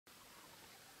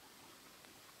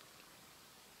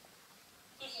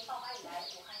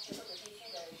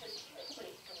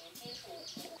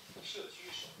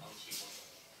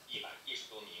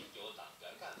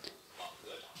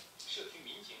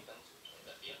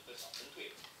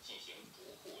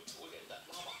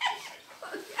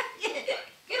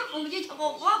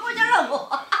我过点了我。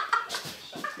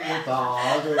这个咋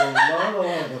个老了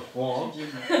这黄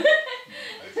金？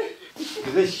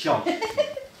这个小。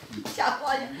吓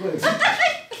我呀！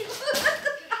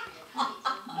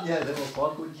你还这么花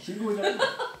姑辛苦点。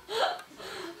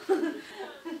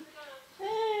哎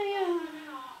呀！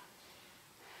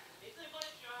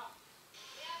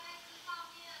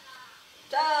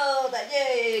走，大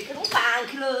姐去弄饭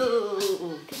去喽，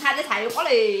去砍点菜花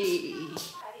嘞。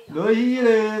乐意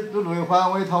的都轮换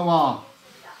我一套嘛。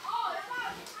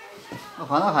我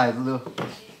换了孩子都。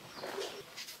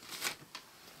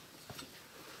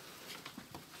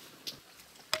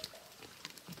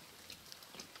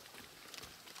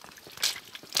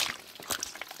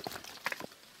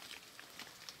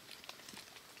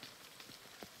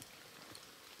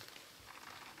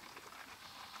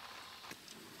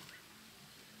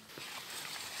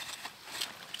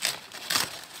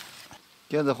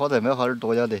点子花菜没好点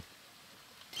多要得。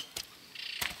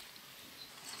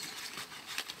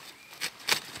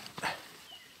哎，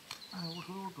我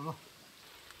说我够了。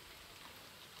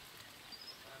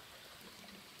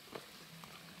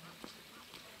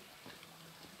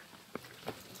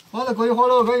花菜可以花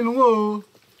了，可以弄哦。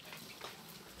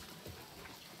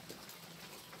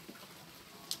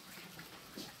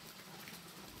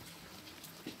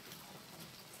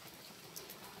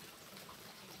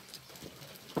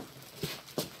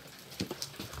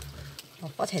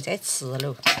花菜在吃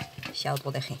了，小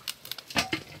多得很。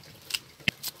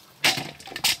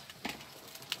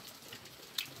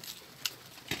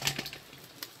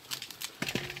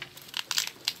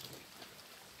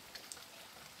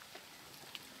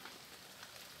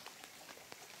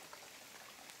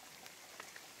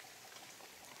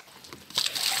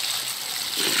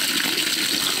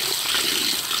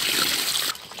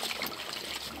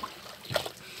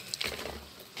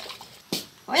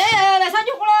王爷爷来上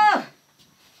去火了。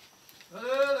来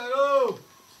喽！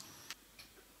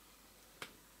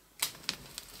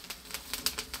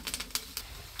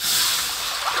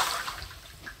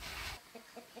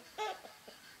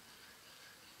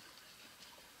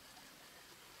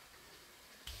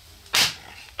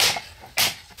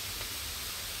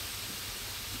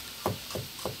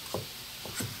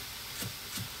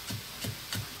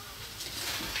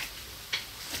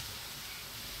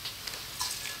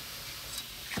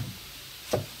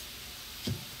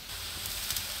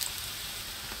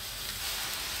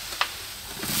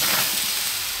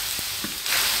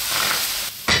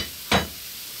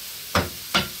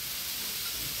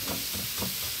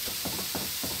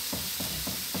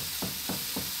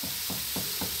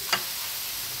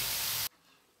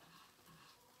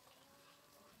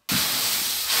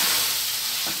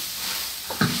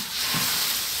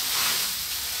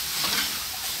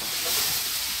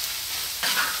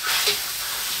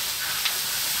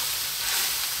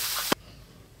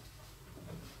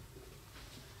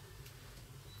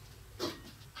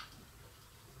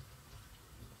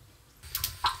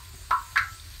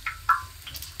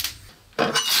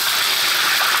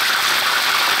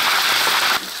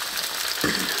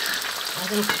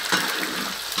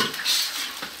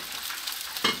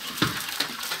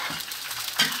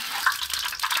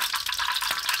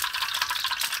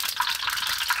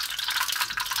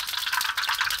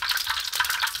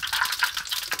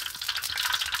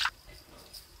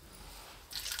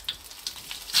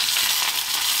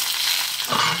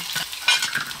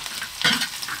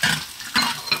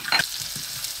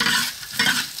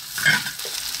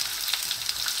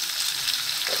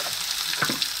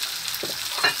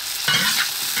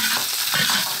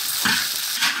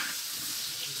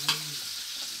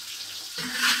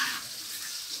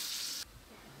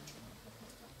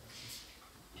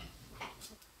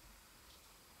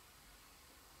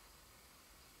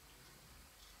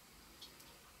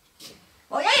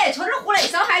王爷爷，抽点火来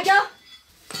烧海椒。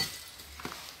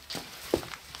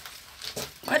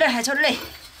快点，还抽点嘞！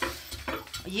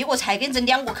一个菜给你整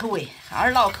2个口味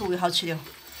，2老口味好吃的。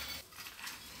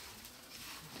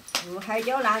入海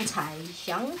椒烂菜，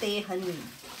香得很。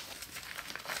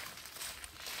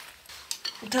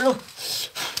走喽。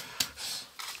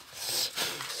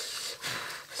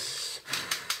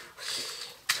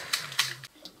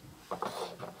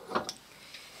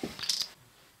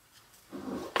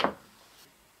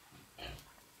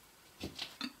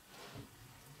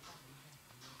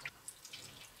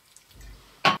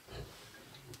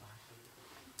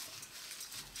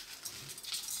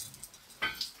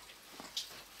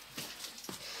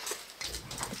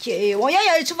姐，王爷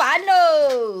爷吃饭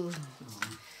喽！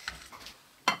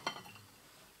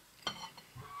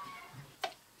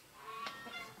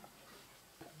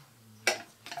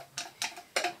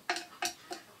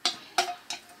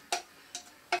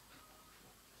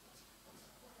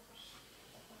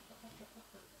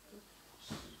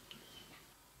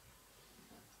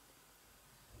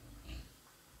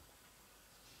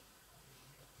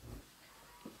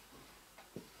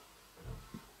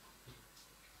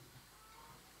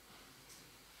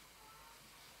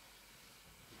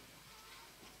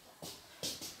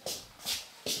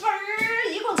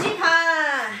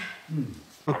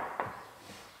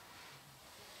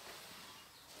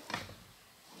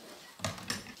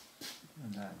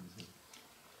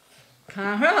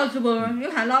看哈儿好吃不？你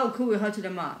看哪个口味好吃的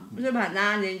嘛？你是盘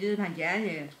软的，你是盘煎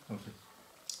的。好吃。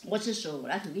我吃熟，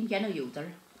那时候给你煎了油汁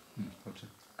儿。好吃。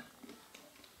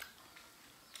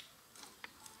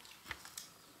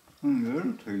有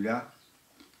点脆的。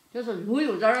就是卤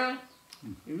油汁儿，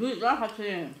卤油汁儿好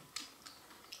吃。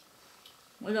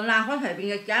我说拿花菜比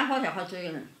煎花菜好吃一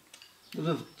点。不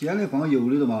是煎的放油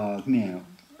里头嘛，很绵哦，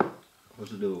好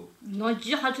吃的哦。那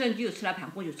鸡好吃，你就吃那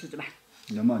盘，我就吃这盘。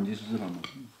要嘛你试试看嘛。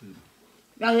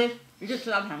要是你就吃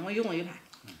那盘，我有我一盘。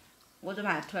我这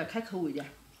盘出来开口味点。